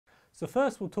So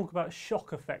first we'll talk about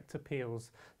shock effect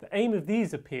appeals. The aim of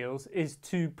these appeals is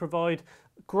to provide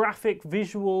graphic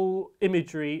visual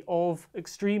imagery of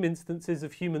extreme instances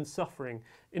of human suffering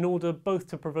in order both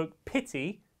to provoke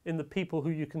pity in the people who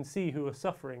you can see who are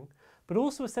suffering, but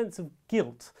also a sense of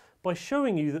guilt by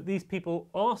showing you that these people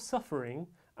are suffering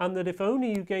and that if only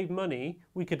you gave money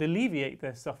we could alleviate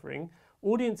their suffering.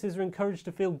 Audiences are encouraged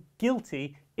to feel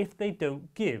guilty if they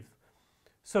don't give.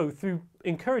 So through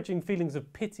encouraging feelings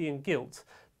of pity and guilt,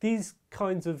 these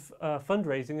kinds of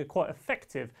fundraising are quite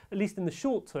effective, at least in the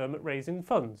short term, at raising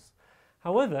funds.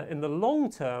 However, in the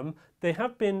long term, they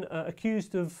have been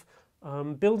accused of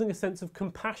building a sense of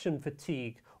compassion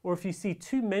fatigue, or if you see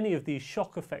too many of these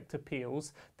shock effect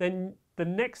appeals, then the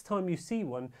next time you see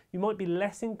one, you might be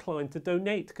less inclined to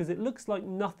donate because it looks like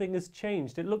nothing has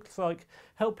changed. It looks like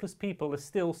helpless people are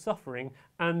still suffering,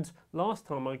 and last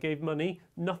time I gave money,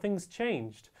 nothing's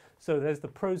changed. So there's the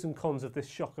pros and cons of this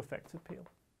shock effect appeal.